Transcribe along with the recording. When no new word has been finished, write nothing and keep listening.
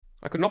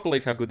I could not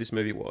believe how good this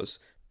movie was.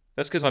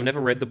 That's because I've never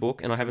read the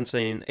book and I haven't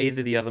seen either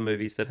of the other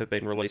movies that have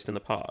been released in the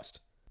past.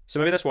 So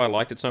maybe that's why I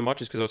liked it so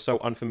much, is because I was so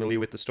unfamiliar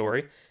with the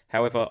story.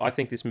 However, I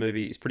think this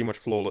movie is pretty much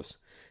flawless.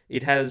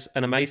 It has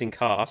an amazing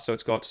cast, so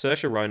it's got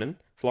Saoirse Ronan,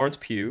 Florence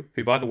Pugh,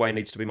 who by the way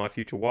needs to be my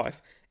future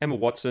wife, Emma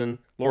Watson,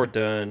 Laura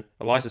Dern,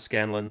 Eliza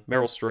Scanlon,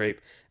 Meryl Streep,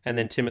 and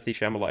then Timothy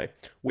Chalamet,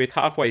 with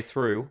halfway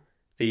through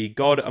the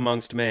god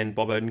amongst men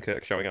Bob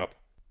Odenkirk showing up.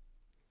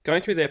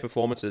 Going through their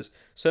performances,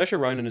 Saoirse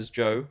Ronan as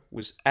Jo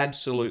was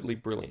absolutely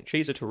brilliant.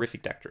 She's a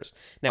terrific actress.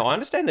 Now, I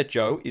understand that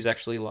Jo is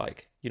actually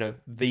like,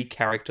 the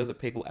character that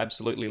people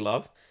absolutely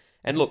love.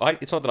 And look,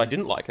 it's not that I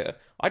didn't like her.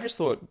 I just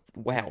thought,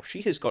 wow,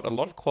 she has got a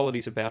lot of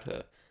qualities about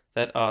her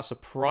that are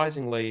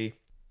surprisingly,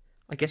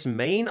 I guess,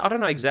 mean. I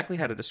don't know exactly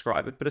how to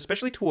describe it, but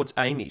especially towards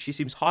Amy, she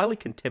seems highly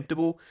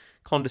contemptible,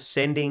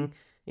 condescending,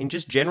 and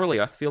just generally,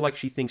 I feel like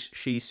she thinks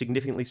she's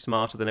significantly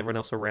smarter than everyone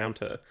else around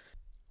her.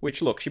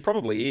 Which, look, she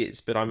probably is,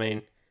 but I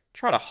mean,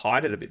 try to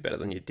hide it a bit better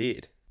than you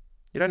did.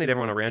 You don't need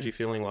everyone around you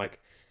feeling like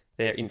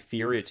they're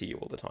inferior to you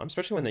all the time,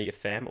 especially when they're your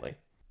family.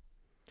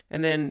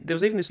 And then there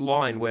was even this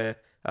line where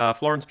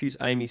Florence Pugh's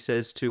Amy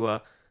says to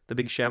the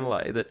big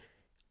Chalamet that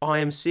I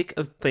am sick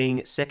of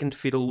being second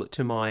fiddle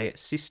to my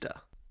sister.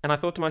 And I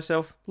thought to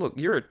myself, look,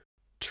 you're a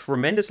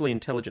tremendously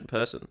intelligent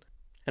person.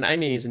 And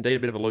Amy is indeed a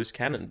bit of a loose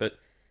cannon, but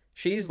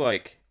she's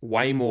like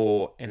way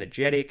more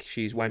energetic,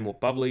 she's way more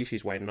bubbly,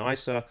 she's way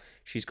nicer,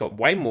 she's got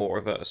way more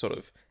of a sort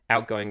of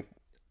outgoing,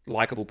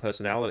 likable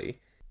personality.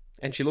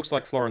 And she looks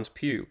like Florence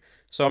Pugh.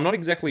 So I'm not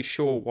exactly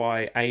sure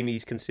why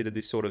Amy's considered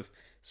this sort of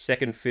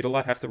second fiddle.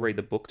 I'd have to read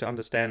the book to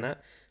understand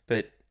that.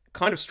 But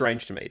kind of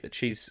strange to me that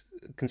she's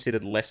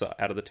considered lesser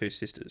out of the two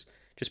sisters,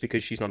 just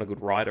because she's not a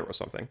good writer or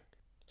something.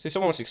 So if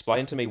someone wants to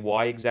explain to me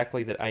why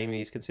exactly that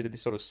Amy is considered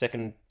this sort of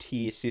second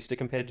tier sister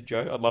compared to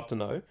Jo, I'd love to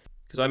know,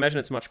 because I imagine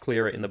it's much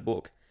clearer in the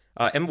book.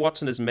 Emma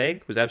Watson as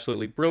Meg was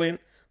absolutely brilliant.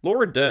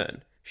 Laura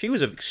Dern, she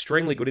was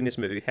extremely good in this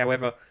movie.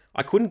 However,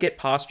 I couldn't get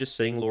past just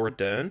seeing Laura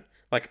Dern.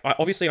 Like,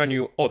 obviously I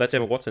knew, oh, that's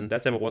Emma Watson,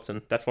 that's Emma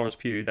Watson, that's Florence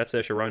Pugh, that's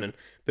Saoirse Ronan.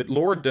 But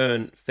Laura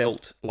Dern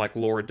felt like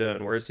Laura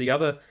Dern, whereas the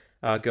other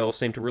girls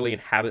seemed to really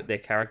inhabit their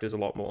characters a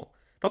lot more.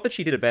 Not that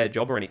she did a bad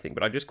job or anything,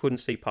 but I just couldn't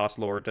see past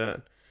Laura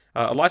Dern.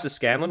 Eliza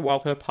Scanlon, while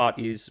her part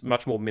is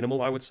much more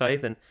minimal, I would say,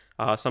 than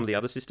some of the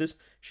other sisters,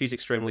 she's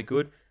extremely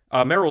good.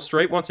 Meryl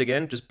Streep, once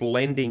again, just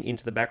blending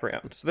into the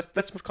background. So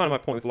that's kind of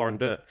my point with Lauren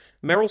Dern.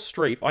 Meryl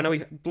Streep, I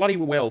know bloody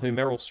well who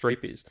Meryl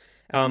Streep is,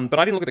 but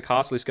I didn't look at the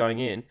cast list going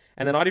in,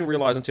 and then I didn't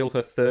realise until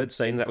her third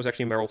scene that was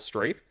actually Meryl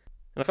Streep.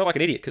 And I felt like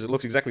an idiot, because it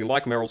looks exactly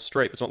like Meryl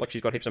Streep. It's not like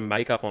she's got heaps of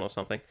makeup on or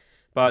something.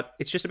 But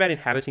it's just about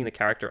inhabiting the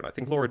character, and I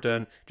think Laura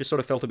Dern just sort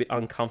of felt a bit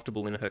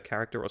uncomfortable in her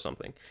character or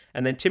something.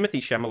 And then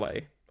Timothy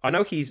Chalamet, I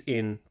know he's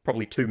in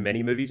probably too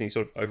many movies, and he's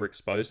sort of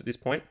overexposed at this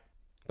point,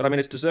 but I mean,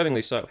 it's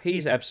deservingly so.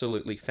 He's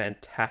absolutely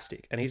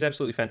fantastic, and he's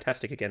absolutely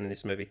fantastic again in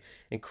this movie.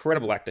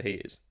 Incredible actor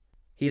he is.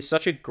 He has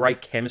such a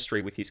great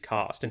chemistry with his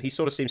cast, and he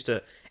sort of seems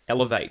to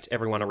elevate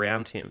everyone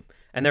around him.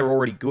 And they're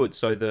already good,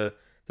 so the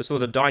sort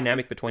of the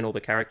dynamic between all the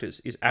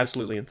characters is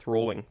absolutely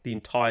enthralling the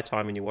entire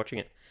time when you're watching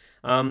it.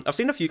 I've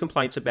seen a few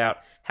complaints about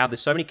how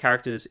there's so many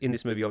characters in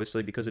this movie,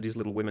 obviously, because it is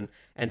Little Women,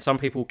 and some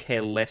people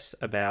care less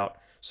about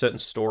certain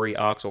story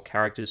arcs or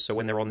characters, so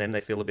when they're on them,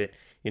 they feel a bit,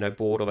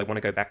 bored, or they want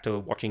to go back to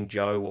watching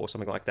Jo or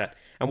something like that.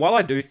 And while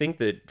I do think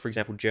that, for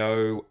example,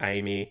 Jo,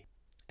 Amy,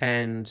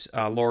 and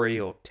Laurie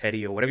or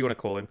Teddy or whatever you want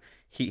to call him,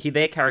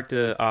 their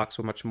character arcs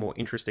were much more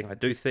interesting, I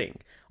do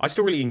think. I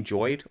still really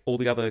enjoyed all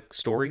the other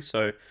stories,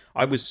 so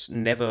I was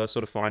never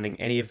sort of finding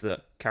any of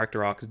the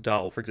character arcs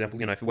dull. For example,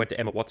 if we went to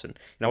Emma Watson,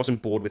 I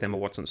wasn't bored with Emma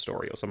Watson's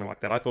story or something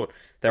like that. I thought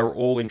they were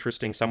all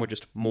interesting. Some were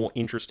just more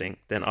interesting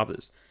than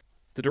others.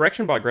 The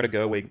direction by Greta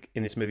Gerwig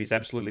in this movie is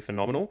absolutely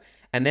phenomenal,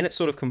 and then it's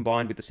sort of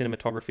combined with the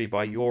cinematography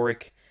by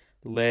Yorick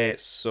Le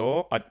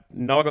Saux. I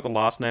know I got the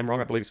last name wrong.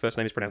 I believe his first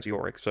name is pronounced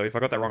Yorick, so if I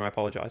got that wrong, I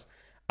apologise.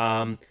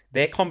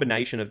 Their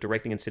combination of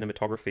directing and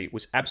cinematography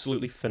was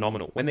absolutely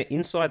phenomenal. When they're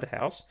inside the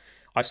house,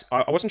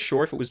 I wasn't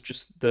sure if it was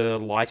just the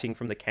lighting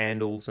from the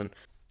candles and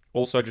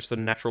also just the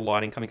natural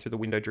lighting coming through the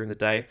window during the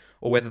day,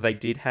 or whether they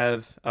did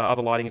have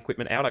other lighting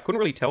equipment out. I couldn't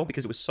really tell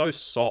because it was so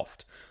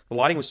soft. The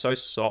lighting was so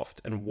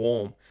soft and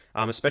warm,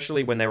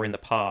 especially when they were in the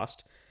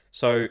past.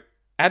 So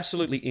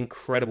absolutely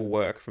incredible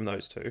work from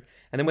those two.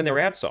 And then when they were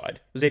outside,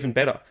 it was even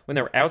better. When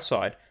they were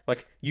outside,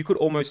 like, you could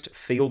almost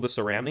feel the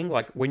surrounding,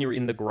 like when you're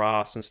in the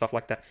grass and stuff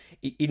like that.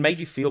 It made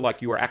you feel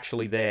like you were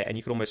actually there, and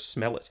you could almost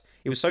smell it.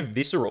 It was so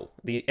visceral.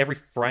 Every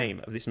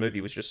frame of this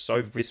movie was just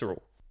so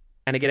visceral.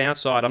 And again,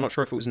 outside, I'm not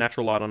sure if it was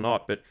natural light or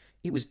not, but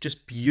it was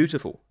just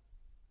beautiful.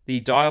 The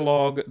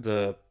dialogue,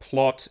 the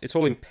plot, it's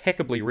all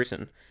impeccably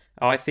written.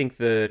 I think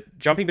the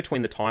jumping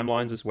between the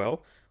timelines as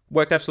well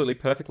worked absolutely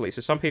perfectly.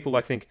 So some people,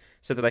 I think,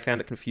 said that they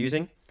found it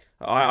confusing.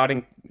 I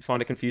didn't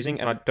find it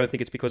confusing, and I don't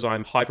think it's because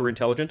I'm hyper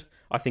intelligent.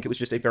 I think it was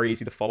just very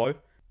easy to follow.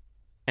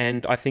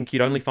 And I think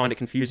you'd only find it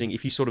confusing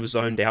if you sort of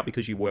zoned out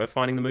because you were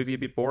finding the movie a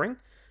bit boring.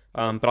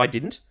 But I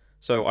didn't.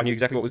 So I knew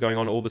exactly what was going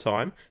on all the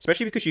time,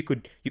 especially because you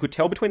could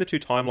tell between the two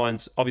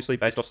timelines, obviously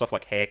based off stuff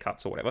like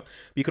haircuts or whatever. But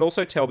you could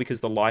also tell because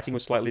the lighting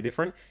was slightly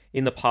different.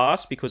 In the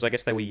past, because I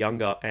guess they were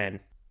younger and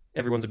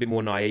everyone's a bit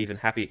more naive and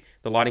happy,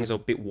 the lighting is a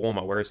bit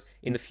warmer. Whereas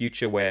in the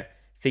future, where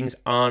things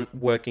aren't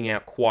working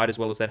out quite as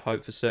well as they'd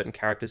hoped for certain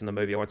characters in the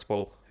movie, I won't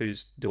spoil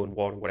who's doing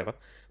what or whatever,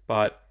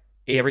 but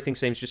everything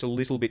seems just a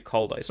little bit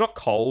colder. It's not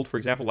cold, for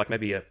example, like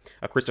maybe a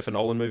Christopher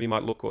Nolan movie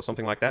might look or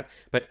something like that,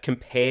 but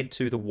compared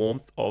to the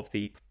warmth of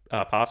the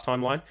past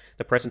timeline,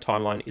 the present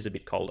timeline is a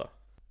bit colder.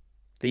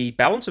 The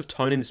balance of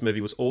tone in this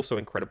movie was also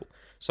incredible.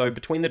 So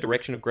between the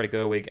direction of Greta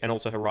Gerwig and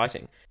also her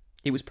writing,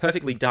 it was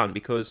perfectly done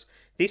because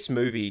this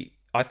movie,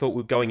 I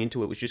thought going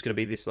into it was just going to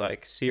be this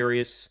like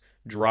serious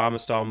drama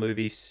style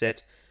movie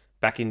set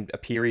back in a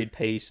period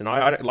piece. And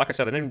like I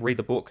said, I didn't read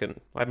the book and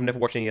I've never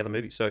watched any other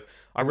movies, so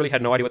I really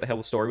had no idea what the hell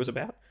the story was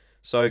about.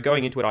 So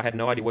going into it, I had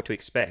no idea what to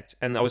expect,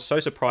 and I was so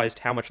surprised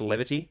how much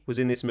levity was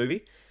in this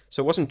movie.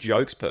 So it wasn't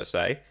jokes per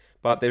se,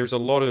 but there's a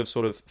lot of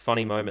sort of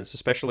funny moments,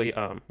 especially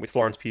with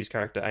Florence Pugh's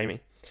character Amy.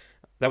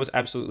 That was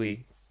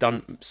absolutely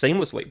done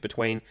seamlessly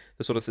between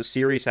the sort of the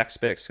serious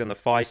aspects and the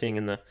fighting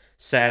and the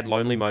sad,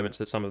 lonely moments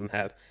that some of them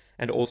have,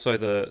 and also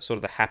the sort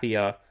of the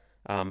happier,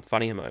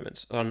 funnier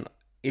moments. And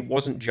it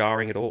wasn't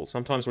jarring at all.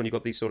 Sometimes when you've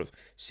got these sort of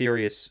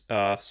serious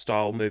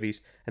style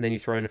movies and then you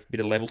throw in a bit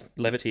of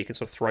levity, it can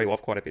sort of throw you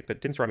off quite a bit, but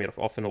it didn't throw me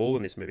off at all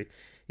in this movie.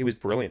 It was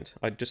brilliant.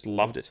 I just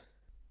loved it.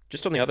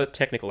 Just on the other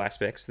technical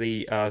aspects,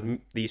 the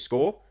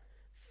score,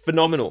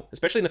 phenomenal,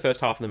 especially in the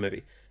first half of the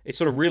movie. It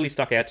sort of really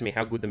stuck out to me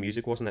how good the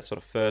music was in that sort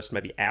of first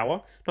maybe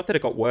hour. Not that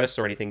it got worse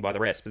or anything by the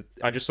rest, but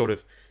I just sort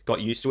of got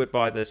used to it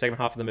by the second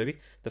half of the movie.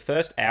 The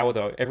first hour,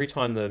 though, every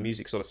time the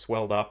music sort of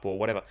swelled up or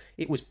whatever,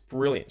 it was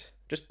brilliant.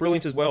 Just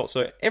brilliant as well.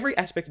 So every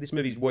aspect of this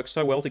movie works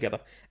so well together.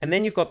 And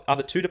then you've got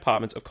other two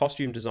departments of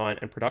costume design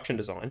and production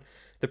design.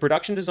 The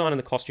production design and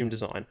the costume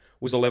design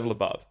was a level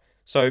above.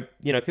 So,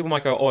 people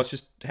might go, oh, it's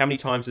just how many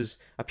times is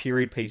a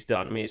period piece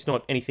done? I mean, it's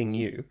not anything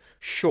new.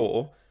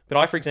 Sure. But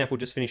I, for example,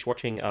 just finished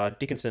watching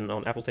Dickinson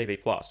on Apple TV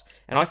Plus,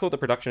 and I thought the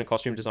production and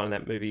costume design in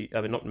that movie,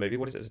 not movie,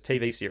 what is it? It's a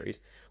TV series,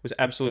 was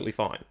absolutely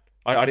fine.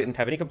 I didn't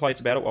have any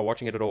complaints about it while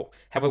watching it at all.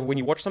 However, when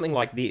you watch something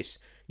like this,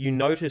 you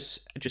notice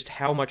just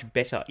how much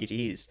better it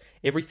is.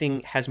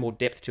 Everything has more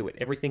depth to it.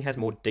 Everything has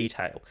more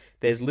detail.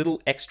 There's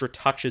little extra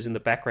touches in the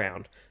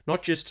background.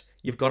 Not just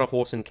you've got a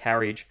horse and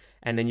carriage,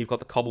 and then you've got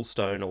the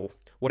cobblestone or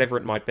whatever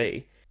it might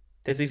be.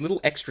 There's these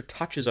little extra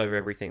touches over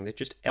everything that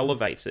just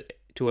elevates it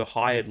to a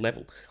higher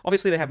level.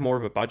 Obviously, they have more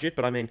of a budget,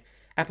 but I mean,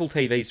 Apple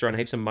TV's throwing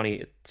heaps of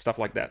money at stuff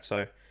like that.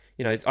 So,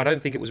 I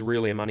don't think it was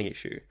really a money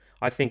issue.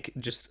 I think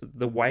just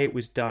the way it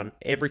was done,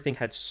 everything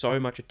had so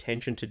much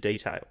attention to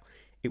detail.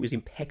 It was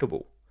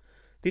impeccable.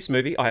 This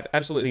movie, I have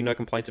absolutely no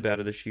complaints about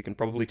it, as you can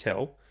probably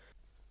tell.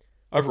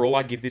 Overall,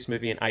 I'd give this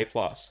movie an A+.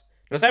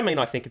 Does that mean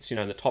I think it's,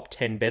 in the top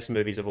 10 best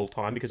movies of all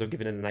time because I've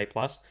given it an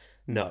A+?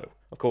 No,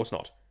 of course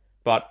not.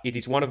 But it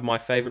is one of my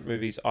favourite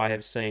movies I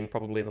have seen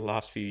probably in the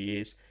last few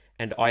years,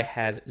 and I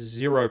have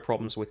zero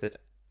problems with it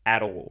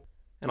at all.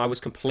 And I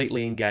was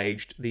completely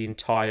engaged the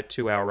entire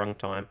 2-hour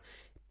runtime.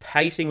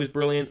 Pacing was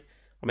brilliant.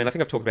 I mean, I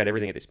think I've talked about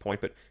everything at this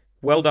point, but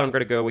well done,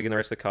 Greta Gerwig and the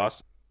rest of the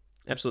cast.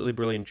 Absolutely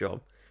brilliant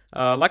job.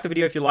 Like the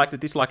video if you liked it,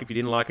 dislike if you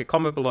didn't like it,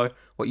 comment below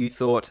what you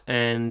thought,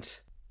 and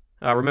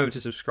remember to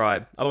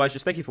subscribe. Otherwise,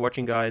 just thank you for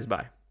watching, guys.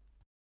 Bye.